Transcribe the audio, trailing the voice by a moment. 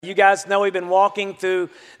You guys know we've been walking through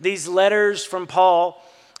these letters from Paul,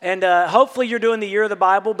 and hopefully you're doing the year of the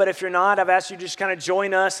Bible, but if you're not, I've asked you to just kind of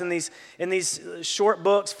join us in these short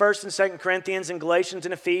books, 1st and 2nd Corinthians and Galatians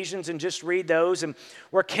and Ephesians, and just read those. And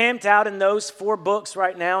we're camped out in those 4 books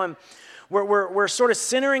right now, and we're sort of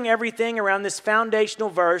centering everything around this foundational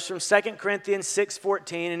verse from 2 Corinthians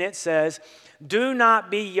 6:14, and it says, "Do not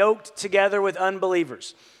be yoked together with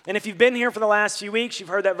unbelievers." And if you've been here for the last few weeks, you've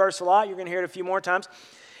heard that verse a lot. You're going to hear it a few more times.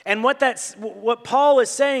 And what Paul is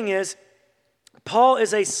saying is, Paul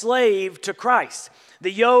is a slave to Christ. The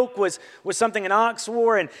yoke was something an ox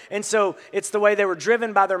wore, and so it's the way they were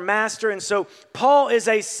driven by their master. And so Paul is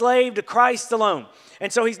a slave to Christ alone.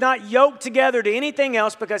 And so he's not yoked together to anything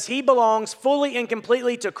else because he belongs fully and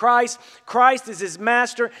completely to Christ. Christ is his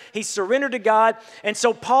master. He's surrendered to God. And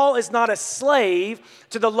so Paul is not a slave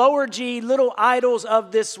to the lower G little idols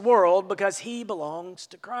of this world because he belongs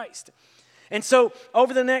to Christ. And so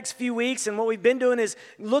over the next few weeks, and what we've been doing is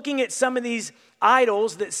looking at some of these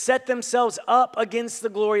idols that set themselves up against the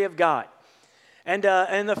glory of God. And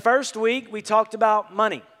in the first week, we talked about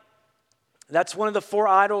money. That's one of the 4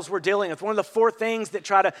 idols we're dealing with, one of the 4 things that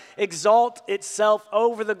try to exalt itself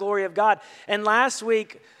over the glory of God. And last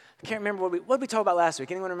week, I can't remember what did we talk about last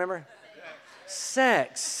week? Anyone remember?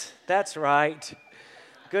 Sex. That's right.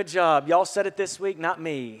 Good job. Y'all said it this week, not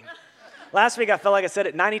me. Last week, I felt like I said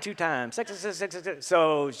it 92 times. Sex,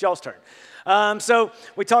 so it's y'all's turn. So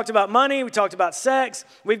we talked about money. We talked about sex.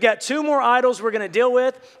 We've got 2 more idols we're going to deal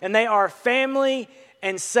with, and they are family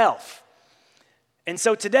and self. And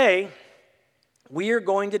so today, we are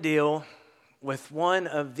going to deal with one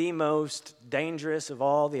of the most dangerous of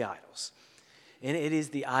all the idols, and it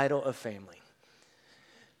is the idol of family.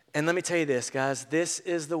 And let me tell you this, guys. This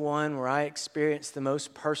is the one where I experienced the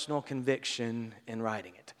most personal conviction in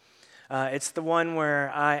writing it. It's the one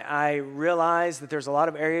where I realize that there's a lot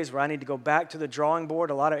of areas where I need to go back to the drawing board,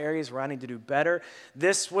 a lot of areas where I need to do better.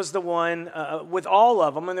 This was the one with all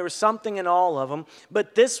of them, and there was something in all of them,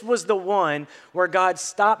 but this was the one where God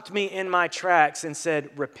stopped me in my tracks and said,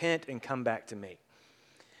 repent and come back to me.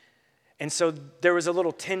 And so there was a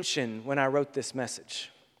little tension when I wrote this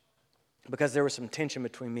message because there was some tension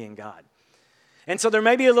between me and God. And so there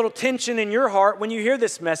may be a little tension in your heart when you hear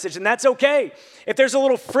this message, and that's okay. If there's a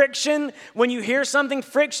little friction when you hear something,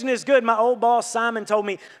 friction is good. My old boss, Simon, told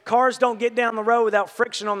me cars don't get down the road without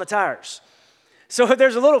friction on the tires. So if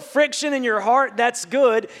there's a little friction in your heart, that's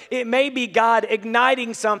good. It may be God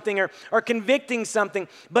igniting something or convicting something.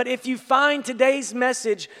 But if you find today's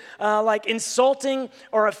message like insulting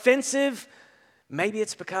or offensive, maybe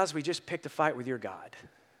it's because we just picked a fight with your God.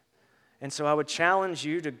 And so I would challenge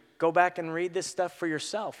you to go back and read this stuff for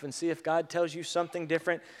yourself and see if God tells you something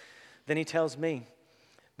different than he tells me.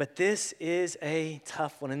 But this is a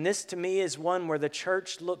tough one. And this to me is one where the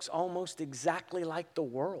church looks almost exactly like the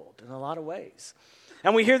world in a lot of ways.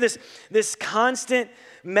 And we hear this constant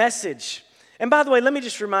message. And by the way, let me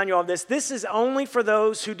just remind you all of this. This is only for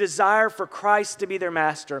those who desire for Christ to be their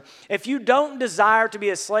master. If you don't desire to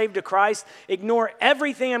be a slave to Christ, ignore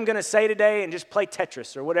everything I'm going to say today and just play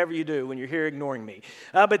Tetris or whatever you do when you're here ignoring me.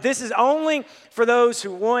 But this is only for those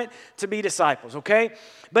who want to be disciples, okay?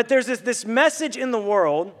 But there's this message in the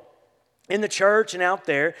world, in the church and out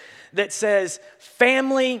there, that says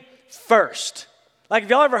family first. Like,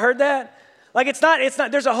 have y'all ever heard that? Like, it's not,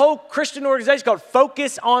 there's a whole Christian organization called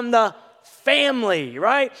Focus on the Family,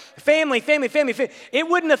 right? Family. It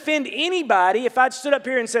wouldn't offend anybody if I'd stood up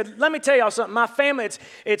here and said, let me tell y'all something. My family,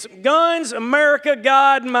 it's guns, America,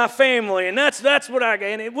 God, and my family. And that's what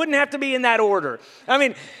and it wouldn't have to be in that order. I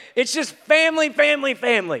mean, it's just family.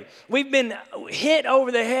 We've been hit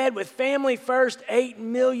over the head with family first 8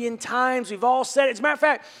 million times. We've all said it. As a matter of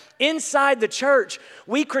fact, inside the church,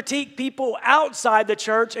 we critique people outside the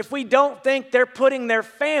church if we don't think they're putting their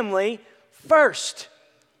family first.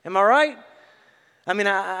 Am I right? I mean,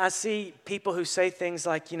 I see people who say things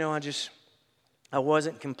like, I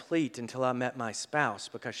wasn't complete until I met my spouse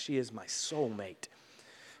because she is my soulmate.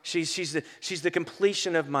 She's the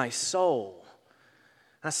completion of my soul.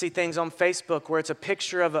 I see things on Facebook where it's a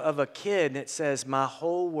picture of a kid and it says, my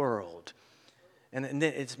whole world. And then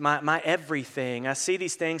it's my everything. I see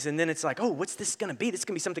these things and then it's like, oh, what's this going to be? This is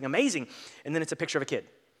going to be something amazing. And then it's a picture of a kid.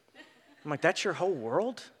 I'm like, that's your whole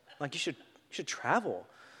world? Like, you should travel.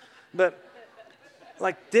 But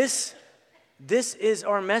like this is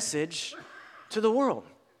our message to the world.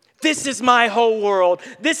 This is my whole world.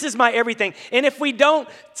 This is my everything. And if we don't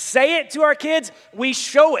say it to our kids, we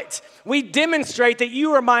show it. We demonstrate that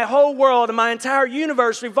you are my whole world and my entire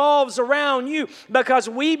universe revolves around you because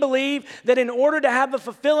we believe that in order to have a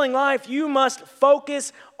fulfilling life, you must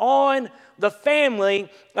focus on the family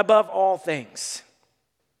above all things.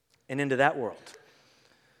 And into that world,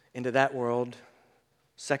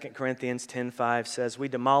 2 Corinthians 10:5 says, we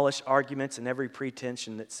demolish arguments and every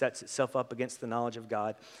pretension that sets itself up against the knowledge of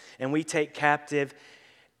God, and we take captive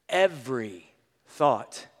every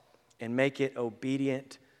thought and make it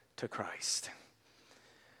obedient to Christ.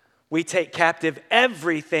 We take captive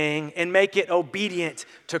everything and make it obedient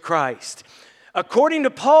to Christ. According to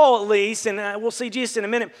Paul, at least, and we'll see Jesus in a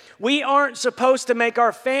minute, we aren't supposed to make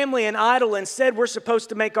our family an idol. Instead, we're supposed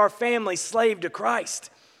to make our family slave to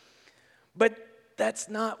Christ. But that's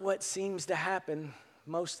not what seems to happen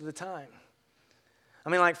most of the time. I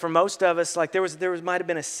mean, like for most of us, like there might have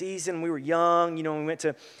been a season we were young, we went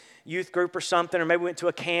to youth group or something, or maybe we went to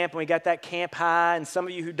a camp and we got that camp high, and some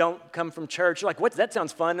of you who don't come from church, you're like, what, that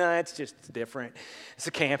sounds fun. No, it's just different. It's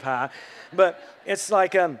a camp high. But it's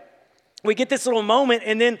like we get this little moment,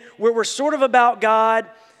 and then we're sort of about God,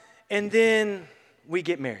 and then we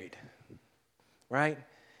get married, right?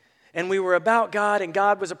 And we were about God, and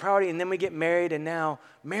God was a priority, and then we get married, and now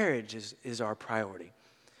marriage is our priority.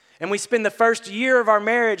 And we spend the first year of our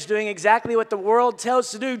marriage doing exactly what the world tells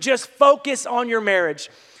us to do. Just focus on your marriage.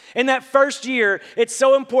 In that first year, it's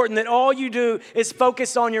so important that all you do is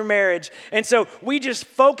focus on your marriage. And so we just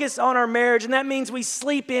focus on our marriage, and that means we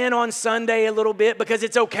sleep in on Sunday a little bit because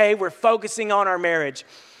it's okay. We're focusing on our marriage.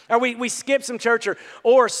 Or we skip some church,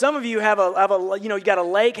 or some of you have you got a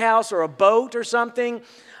lake house or a boat or something.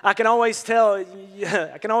 I can always tell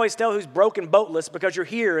who's broken boatless because you're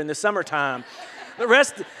here in the summertime. The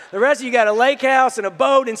rest of you got a lake house and a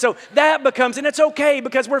boat, and so that becomes, and it's okay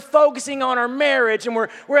because we're focusing on our marriage, and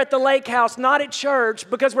we're at the lake house, not at church,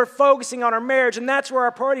 because we're focusing on our marriage, and that's where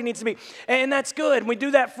our priority needs to be, and that's good. And we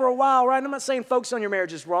do that for a while, right? I'm not saying focus on your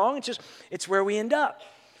marriage is wrong. It's where we end up.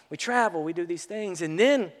 We travel, we do these things, and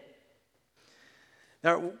then,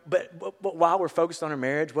 but while we're focused on our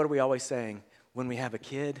marriage, what are we always saying? When we have a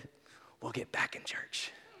kid, we'll get back in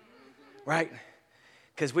church, right?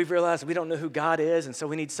 Because we've realized we don't know who God is, and so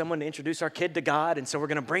we need someone to introduce our kid to God, and so we're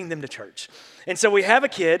going to bring them to church. And so we have a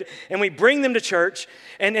kid, and we bring them to church,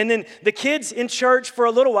 and then the kid's in church for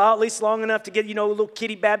a little while, at least long enough to get, a little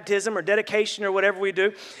kiddie baptism or dedication or whatever we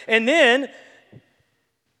do. And then,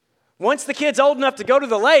 once the kid's old enough to go to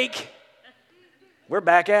the lake, we're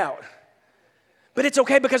back out. But it's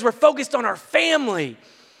okay because we're focused on our family.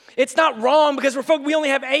 It's not wrong because we only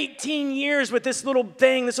have 18 years with this little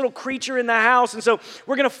thing, this little creature in the house. And so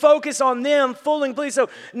we're going to focus on them full and complete. So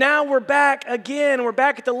now we're back again. We're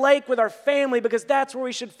back at the lake with our family because that's where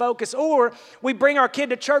we should focus. Or we bring our kid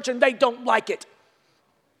to church and they don't like it.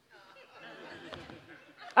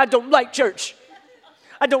 I don't like church.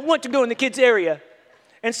 I don't want to go in the kids' area.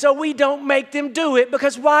 And so we don't make them do it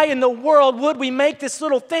because why in the world would we make this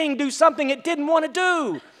little thing do something it didn't want to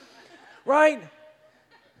do? Right?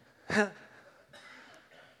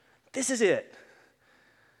 This is it.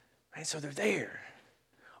 And so they're there.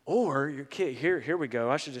 Or your kid, here we go.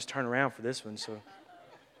 I should just turn around for this one.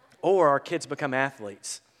 Or our kids become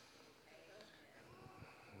athletes.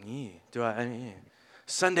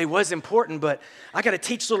 Sunday was important, but I got to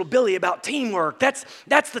teach little Billy about teamwork. That's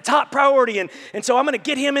the top priority, and so I'm going to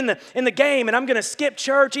get him in the game, and I'm going to skip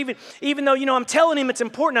church, even though I'm telling him it's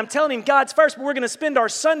important. I'm telling him God's first, but we're going to spend our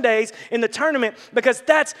Sundays in the tournament because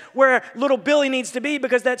that's where little Billy needs to be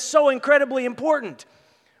because that's so incredibly important,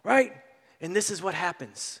 right? And this is what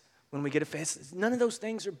happens when we get a fast. None of those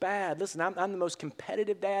things are bad. Listen, I'm the most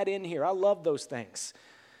competitive dad in here. I love those things.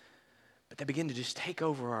 But they begin to just take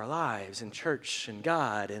over our lives and church and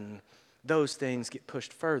God, and those things get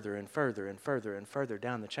pushed further and further and further and further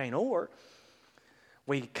down the chain. Or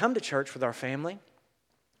we come to church with our family,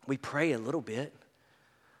 we pray a little bit,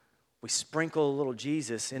 we sprinkle a little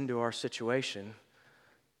Jesus into our situation,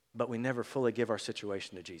 but we never fully give our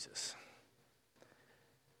situation to Jesus.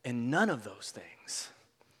 And none of those things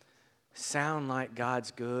sound like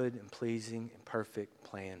God's good and pleasing and perfect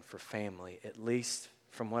plan for family, at least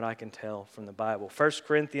from what I can tell from the Bible. 1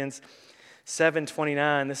 Corinthians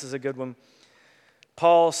 7:29, this is a good one.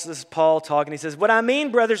 This is Paul talking. He says, "What I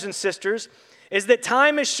mean, brothers and sisters, is that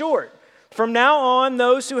time is short. From now on,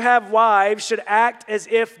 those who have wives should act as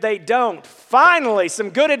if they don't." Finally, some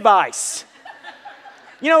good advice.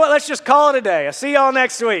 You know what? Let's just call it a day. I'll see y'all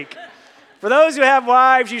next week. For those who have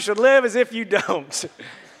wives, you should live as if you don't.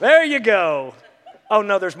 There you go. Oh,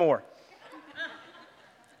 no, there's more.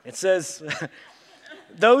 It says,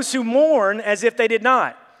 those who mourn as if they did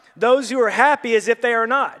not. Those who are happy as if they are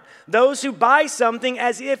not. Those who buy something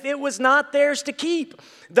as if it was not theirs to keep.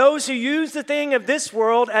 Those who use the thing of this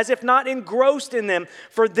world as if not engrossed in them.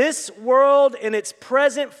 For this world in its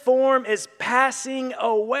present form is passing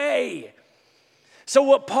away. So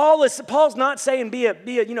what Paul's not saying be a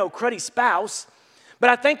cruddy spouse, but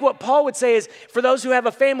I think what Paul would say is for those who have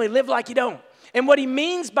a family, live like you don't. And what he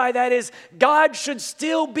means by that is God should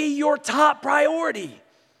still be your top priority.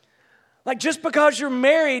 Like just because you're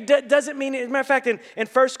married doesn't mean, as a matter of fact, in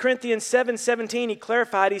 1 Corinthians 7:17, he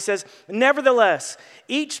clarified, he says, nevertheless,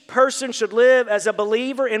 each person should live as a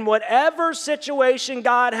believer in whatever situation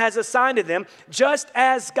God has assigned to them, just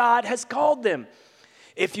as God has called them.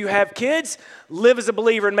 If you have kids, live as a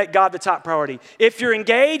believer and make God the top priority. If you're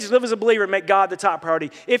engaged, live as a believer and make God the top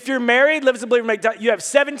priority. If you're married, live as a believer and make God. You have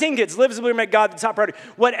 17 kids, live as a believer and make God the top priority.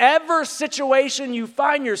 Whatever situation you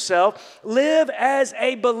find yourself, live as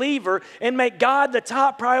a believer and make God the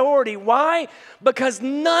top priority. Why? Because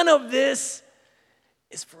none of this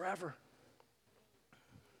is forever.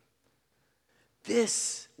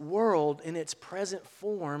 This world in its present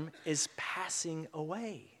form is passing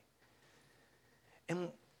away. And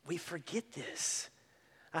we forget this.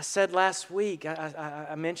 I said last week,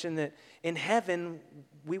 I mentioned that in heaven,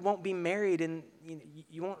 we won't be married and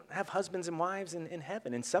you won't have husbands and wives in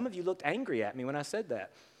heaven. And some of you looked angry at me when I said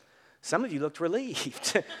that. Some of you looked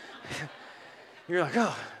relieved. You're like,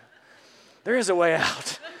 oh, there is a way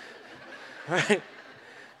out. Right?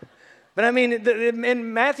 But I mean,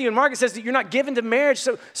 in Matthew and Mark, it says that you're not given to marriage.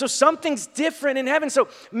 So something's different in heaven. So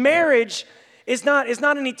marriage is not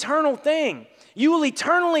an eternal thing. You will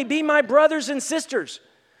eternally be my brothers and sisters.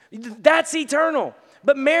 That's eternal.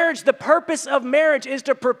 But marriage, the purpose of marriage is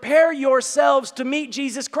to prepare yourselves to meet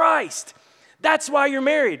Jesus Christ. That's why you're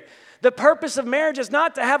married. The purpose of marriage is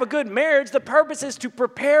not to have a good marriage. The purpose is to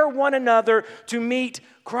prepare one another to meet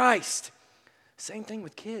Christ. Same thing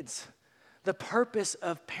with kids. The purpose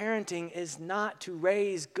of parenting is not to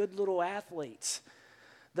raise good little athletes.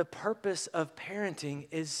 The purpose of parenting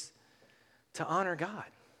is to honor God,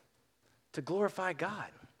 to glorify God,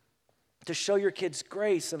 to show your kids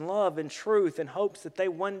grace and love and truth in hopes that they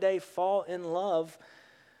one day fall in love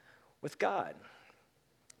with God.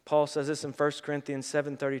 Paul says this in 1 Corinthians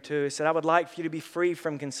 7:32. He said, I would like for you to be free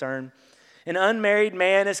from concern. An unmarried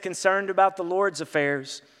man is concerned about the Lord's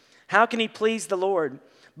affairs. How can he please the Lord?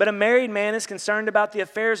 But a married man is concerned about the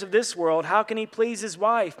affairs of this world. How can he please his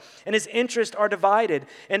wife? And his interests are divided.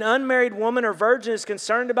 An unmarried woman or virgin is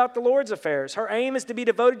concerned about the Lord's affairs. Her aim is to be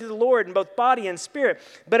devoted to the Lord in both body and spirit.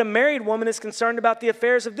 But a married woman is concerned about the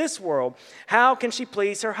affairs of this world. How can she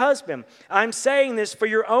please her husband? I'm saying this for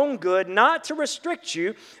your own good, not to restrict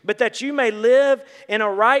you, but that you may live in a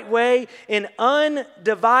right way in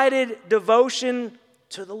undivided devotion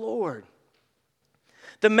to the Lord.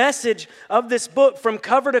 The message of this book from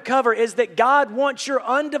cover to cover is that God wants your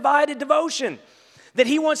undivided devotion, that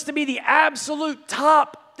He wants to be the absolute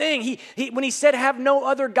top thing. When He said, have no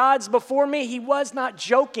other gods before me, He was not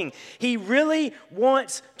joking. He really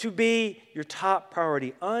wants to be your top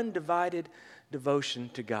priority, undivided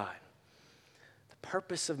devotion to God. The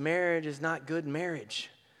purpose of marriage is not good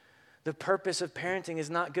marriage. The purpose of parenting is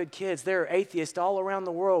not good kids. There are atheists all around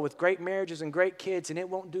the world with great marriages and great kids, and it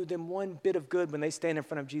won't do them one bit of good when they stand in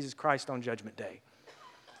front of Jesus Christ on Judgment Day.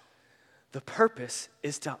 The purpose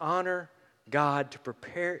is to honor God, to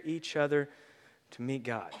prepare each other to meet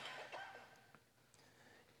God.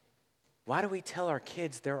 Why do we tell our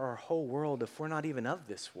kids they're our whole world if we're not even of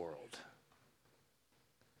this world?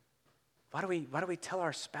 Why do we tell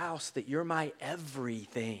our spouse that you're my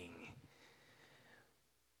everything?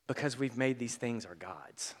 Because we've made these things our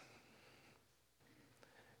gods.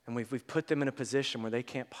 And we've put them in a position where they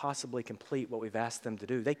can't possibly complete what we've asked them to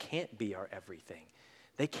do. They can't be our everything.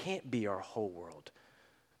 They can't be our whole world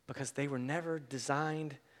because they were never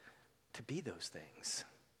designed to be those things.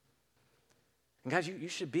 And guys, you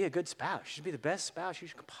should be a good spouse. You should be the best spouse you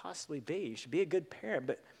could possibly be. You should be a good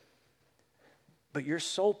parent, but your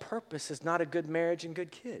sole purpose is not a good marriage and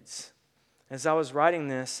good kids. As I was writing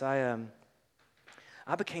this,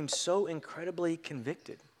 I became so incredibly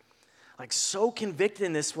convicted. Like so convicted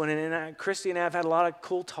in this one. And Christy and I have had a lot of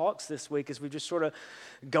cool talks this week as we've just sort of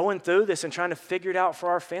going through this and trying to figure it out for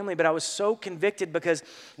our family. But I was so convicted because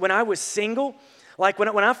when I was single, like when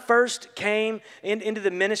I first came into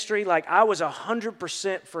the ministry, like I was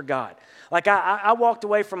 100% for God. Like I walked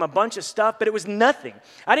away from a bunch of stuff, but it was nothing.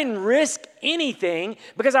 I didn't risk anything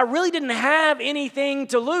because I really didn't have anything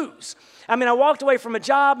to lose. I mean, I walked away from a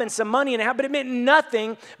job and some money, but it meant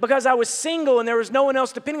nothing because I was single and there was no one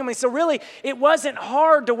else depending on me. So really, it wasn't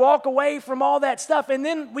hard to walk away from all that stuff. And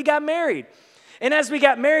then we got married. And as we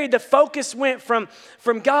got married, the focus went from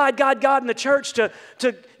God, and the church to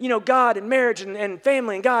God and marriage and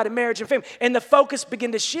family and God and marriage and family. And the focus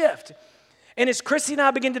began to shift. And as Christy and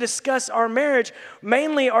I begin to discuss our marriage,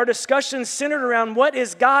 mainly our discussions centered around what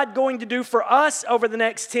is God going to do for us over the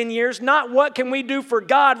next 10 years, not what can we do for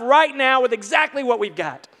God right now with exactly what we've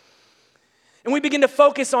got. And we begin to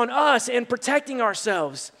focus on us and protecting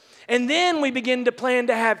ourselves. And then we begin to plan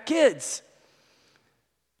to have kids.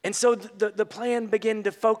 And so the plan began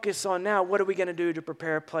to focus on now, what are we going to do to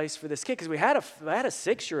prepare a place for this kid? Because we had a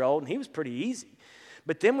 6-year-old and he was pretty easy.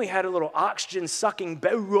 But then we had a little oxygen-sucking,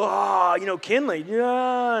 Kinley,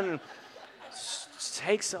 and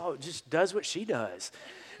just does what she does.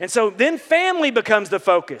 And so then family becomes the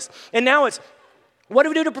focus. And now it's, what do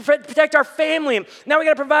we do to protect our family? And now we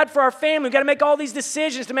got to provide for our family. We got to make all these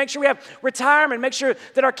decisions to make sure we have retirement, make sure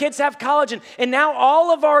that our kids have college. And now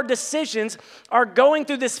all of our decisions are going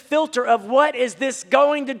through this filter of what is this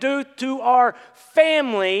going to do to our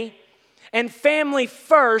family? And family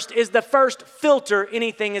first is the first filter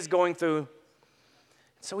anything is going through.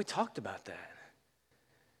 So we talked about that.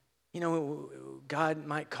 You know, God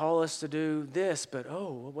might call us to do this, but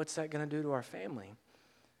what's that going to do to our family?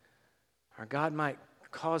 Or God might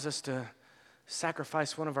cause us to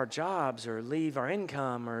sacrifice one of our jobs or leave our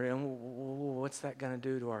income, and what's that going to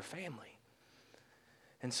do to our family?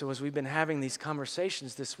 And so as we've been having these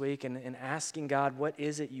conversations this week and asking God, what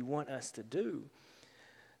is it you want us to do?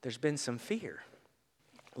 There's been some fear.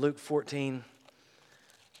 Luke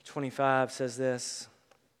 14:25 says this,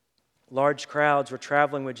 large crowds were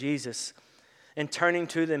traveling with Jesus, and turning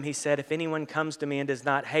to them, he said, if anyone comes to me and does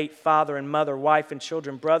not hate father and mother, wife and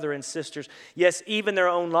children, brother and sisters, yes, even their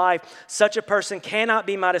own life, such a person cannot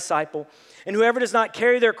be my disciple. And whoever does not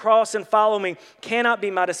carry their cross and follow me cannot be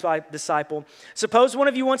my disciple. Suppose one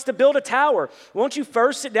of you wants to build a tower. Won't you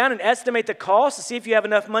first sit down and estimate the cost to see if you have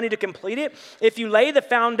enough money to complete it? If you lay the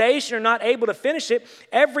foundation and are not able to finish it,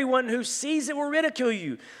 everyone who sees it will ridicule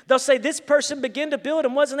you. They'll say, this person began to build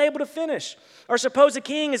and wasn't able to finish. Or suppose a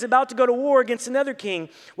king is about to go to war against another king.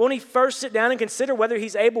 Won't he first sit down and consider whether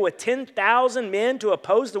he's able with 10,000 men to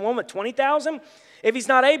oppose the one with 20,000? If he's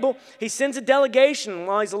not able, he sends a delegation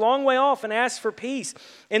while he's a long way off and asks for peace.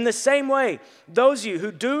 In the same way, those of you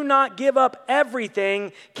who do not give up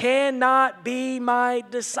everything cannot be my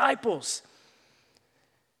disciples.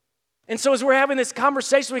 And so as we're having this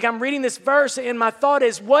conversation, I'm reading this verse, and my thought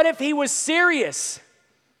is, what if he was serious?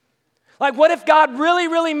 Like, what if God really,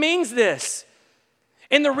 really means this?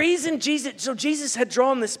 And the reason Jesus had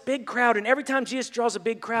drawn this big crowd, and every time Jesus draws a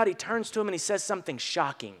big crowd, he turns to him and he says something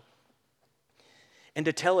shocking. And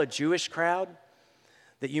to tell a Jewish crowd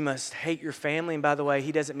that you must hate your family, and by the way,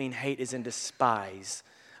 he doesn't mean hate as in despise.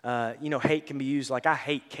 Hate can be used like, I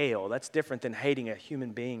hate kale. That's different than hating a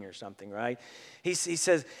human being or something, right? He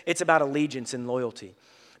says it's about allegiance and loyalty.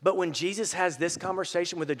 But when Jesus has this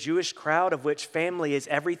conversation with a Jewish crowd of which family is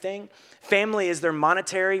everything, family is their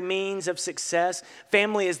monetary means of success,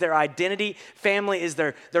 family is their identity, family is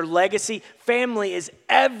their legacy, family is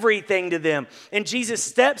everything to them. And Jesus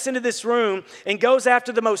steps into this room and goes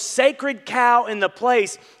after the most sacred cow in the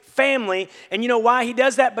place, family. And you know why he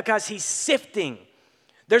does that? Because he's sifting.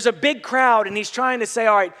 There's a big crowd and he's trying to say,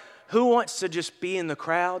 all right, who wants to just be in the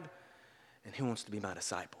crowd and who wants to be my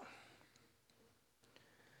disciple?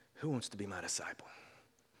 Who wants to be my disciple?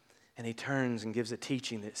 And he turns and gives a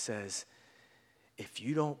teaching that says, if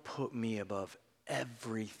you don't put me above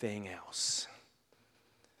everything else,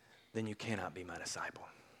 then you cannot be my disciple.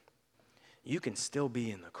 You can still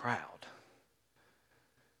be in the crowd,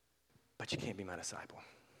 but you can't be my disciple.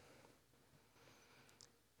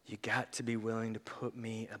 You got to be willing to put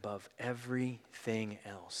me above everything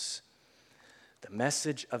else. The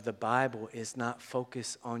message of the Bible is not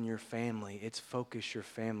focus on your family. It's focus your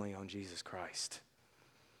family on Jesus Christ.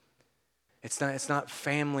 It's not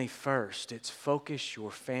family first. It's focus your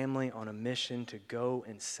family on a mission to go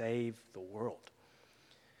and save the world.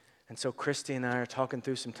 And so Christy and I are talking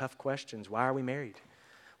through some tough questions. Why are we married?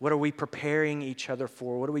 What are we preparing each other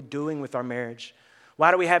for? What are we doing with our marriage? Why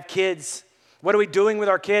do we have kids? What are we doing with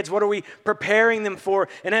our kids? What are we preparing them for?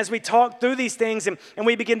 And as we talk through these things and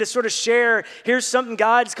we begin to sort of share, here's something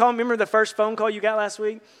God's calling. Remember the first phone call you got last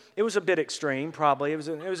week? It was a bit extreme, probably. It was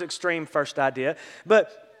an extreme first idea.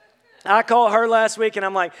 But I called her last week and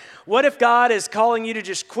I'm like, what if God is calling you to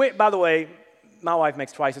just quit? By the way, my wife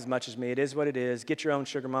makes twice as much as me. It is what it is. Get your own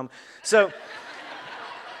sugar mama. So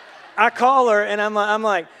I call her and I'm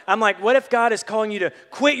like, what if God is calling you to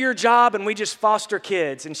quit your job and we just foster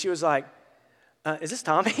kids? And she was like, is this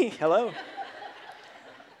Tommy? Hello?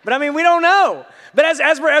 But I mean, we don't know. But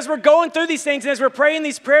as we're going through these things and as we're praying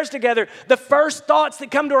these prayers together, the first thoughts that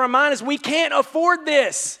come to our mind is we can't afford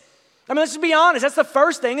this. I mean, let's just be honest. That's the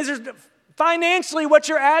first thing. Financially, what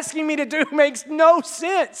you're asking me to do makes no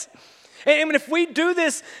sense. And if we do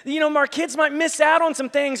this, our kids might miss out on some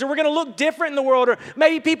things, or we're going to look different in the world, or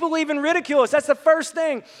maybe people will even ridicule us. That's the first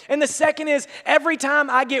thing. And the second is, every time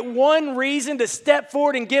I get one reason to step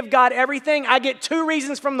forward and give God everything, I get two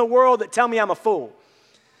reasons from the world that tell me I'm a fool.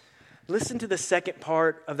 Listen to the second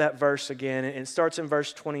part of that verse again. It starts in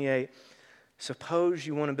verse 28. Suppose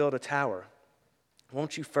you want to build a tower.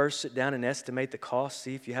 Won't you first sit down and estimate the cost,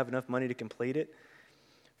 see if you have enough money to complete it?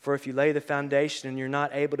 For if you lay the foundation and you're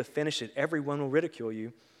not able to finish it, everyone will ridicule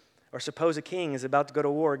you. Or suppose a king is about to go to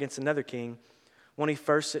war against another king. Won't he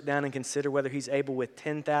first sit down and consider whether he's able with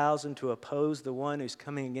 10,000 to oppose the one who's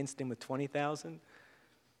coming against him with 20,000?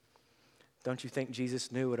 Don't you think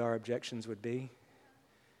Jesus knew what our objections would be?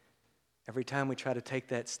 Every time we try to take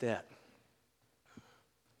that step,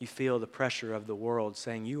 you feel the pressure of the world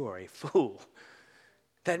saying, you are a fool.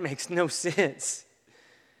 That makes no sense.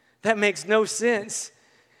 That makes no sense.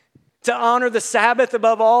 To honor the Sabbath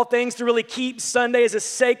above all things, to really keep Sunday as a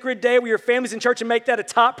sacred day where your family's in church and make that a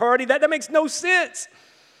top priority, that makes no sense.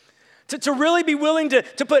 To really be willing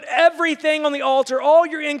to put everything on the altar, all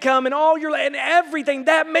your income and everything,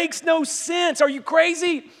 that makes no sense. Are you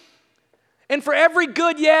crazy? And for every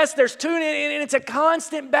good yes, there's two, and it's a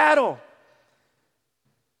constant battle.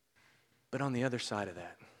 But on the other side of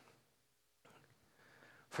that,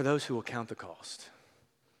 for those who will count the cost,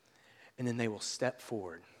 and then they will step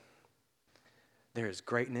forward, there is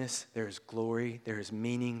greatness, there is glory, there is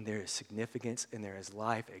meaning, there is significance, and there is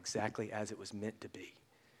life exactly as it was meant to be.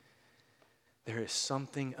 There is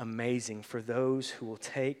something amazing for those who will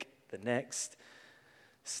take the next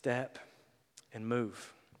step and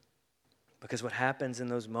move. Because what happens in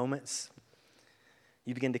those moments,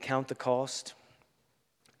 you begin to count the cost,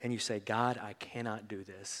 and you say, God, I cannot do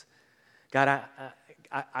this. God,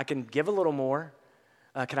 I can give a little more.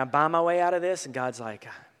 Can I buy my way out of this? And God's like,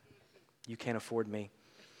 you can't afford me.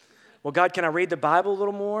 Well, God, can I read the Bible a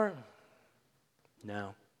little more?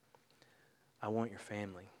 No. I want your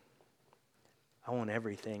family. I want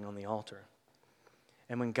everything on the altar.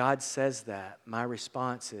 And when God says that, my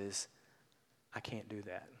response is, I can't do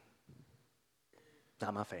that.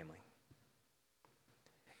 Not my family.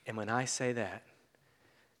 And when I say that,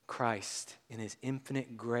 Christ, in his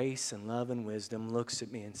infinite grace and love and wisdom, looks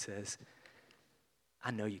at me and says,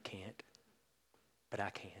 I know you can't, but I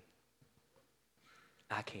can.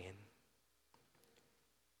 I can.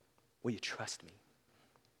 Will you trust me?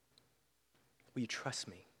 Will you trust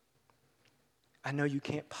me? I know you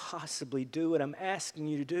can't possibly do what I'm asking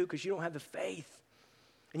you to do because you don't have the faith,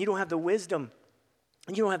 and you don't have the wisdom,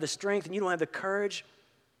 and you don't have the strength, and you don't have the courage.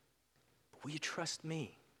 But will you trust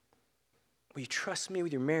me? Will you trust me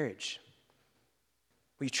with your marriage?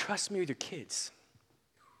 Will you trust me with your kids?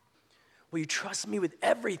 Will you trust me with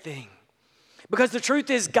everything? Because the truth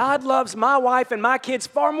is, God loves my wife and my kids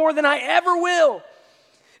far more than I ever will.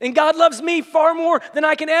 And God loves me far more than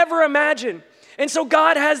I can ever imagine. And so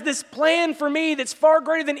God has this plan for me that's far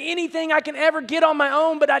greater than anything I can ever get on my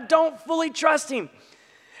own, but I don't fully trust him.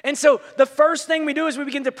 And so the first thing we do is we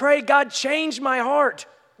begin to pray, God, change my heart.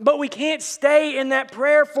 But we can't stay in that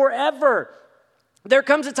prayer forever. There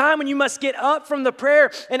comes a time when you must get up from the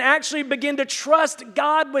prayer and actually begin to trust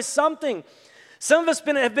God with something. Some of us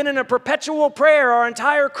have been in a perpetual prayer our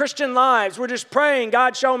entire Christian lives. We're just praying,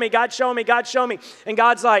 God, show me, God, show me, God, show me. And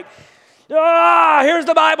God's like, here's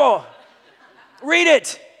the Bible. Read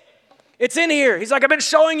it. It's in here. He's like, I've been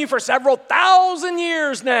showing you for several thousand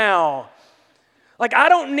years now. Like, I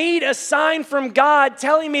don't need a sign from God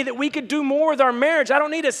telling me that we could do more with our marriage. I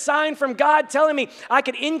don't need a sign from God telling me I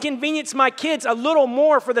could inconvenience my kids a little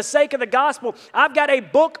more for the sake of the gospel. I've got a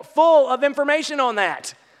book full of information on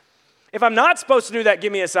that. If I'm not supposed to do that,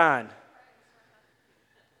 give me a sign.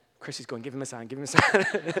 Chrissy's going, give him a sign, give him a sign.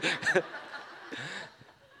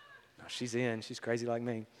 No, she's in. She's crazy like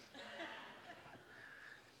me.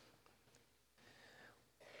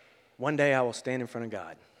 One day I will stand in front of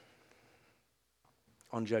God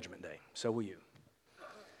on Judgment Day. So will you.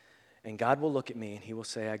 And God will look at me and he will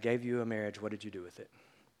say, I gave you a marriage. What did you do with it?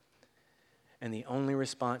 And the only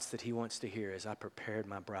response that he wants to hear is, I prepared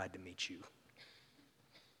my bride to meet you.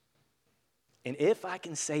 And if I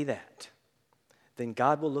can say that, then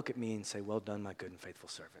God will look at me and say, well done, my good and faithful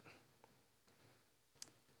servant.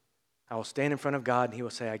 I will stand in front of God and he will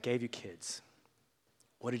say, I gave you kids.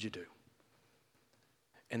 What did you do?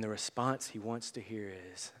 And the response he wants to hear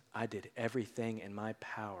is, I did everything in my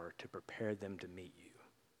power to prepare them to meet you.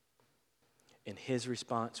 And his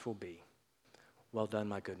response will be, well done,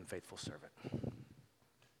 my good and faithful servant.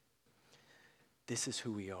 This is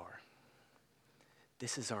who we are.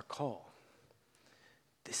 This is our call.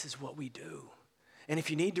 This is what we do. And if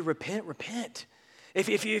you need to repent, repent.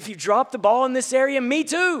 If you drop the ball in this area, me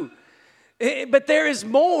too. But there is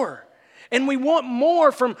more. And we want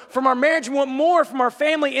more from our marriage. We want more from our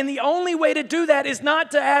family. And the only way to do that is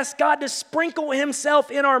not to ask God to sprinkle himself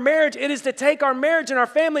in our marriage. It is to take our marriage and our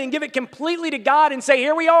family and give it completely to God and say,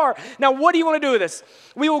 here we are. Now, what do you want to do with this?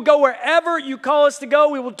 We will go wherever you call us to go.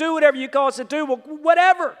 We will do whatever you call us to do.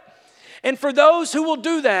 Whatever. And for those who will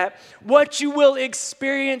do that, what you will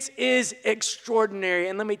experience is extraordinary.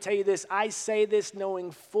 And let me tell you this. I say this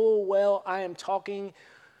knowing full well I am talking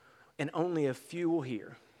and only a few will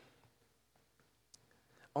hear.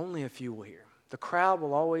 Only a few will hear. The crowd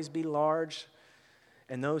will always be large,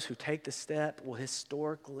 and those who take the step will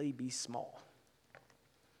historically be small.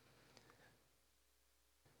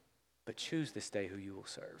 But choose this day who you will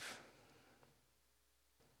serve.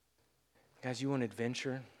 Guys, you want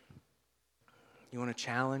adventure? You want a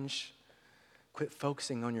challenge? Quit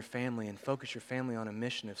focusing on your family and focus your family on a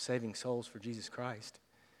mission of saving souls for Jesus Christ.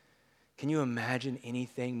 Can you imagine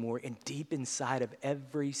anything more? And deep inside of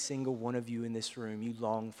every single one of you in this room, you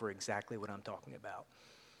long for exactly what I'm talking about.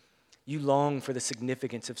 You long for the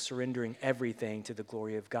significance of surrendering everything to the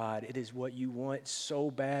glory of God. It is what you want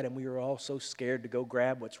so bad, and we are all so scared to go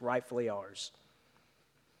grab what's rightfully ours.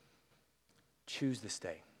 Choose this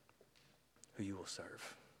day who you will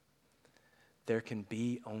serve. There can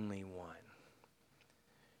be only one.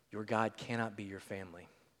 Your God cannot be your family.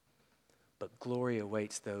 But glory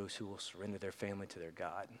awaits those who will surrender their family to their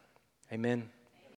God. Amen.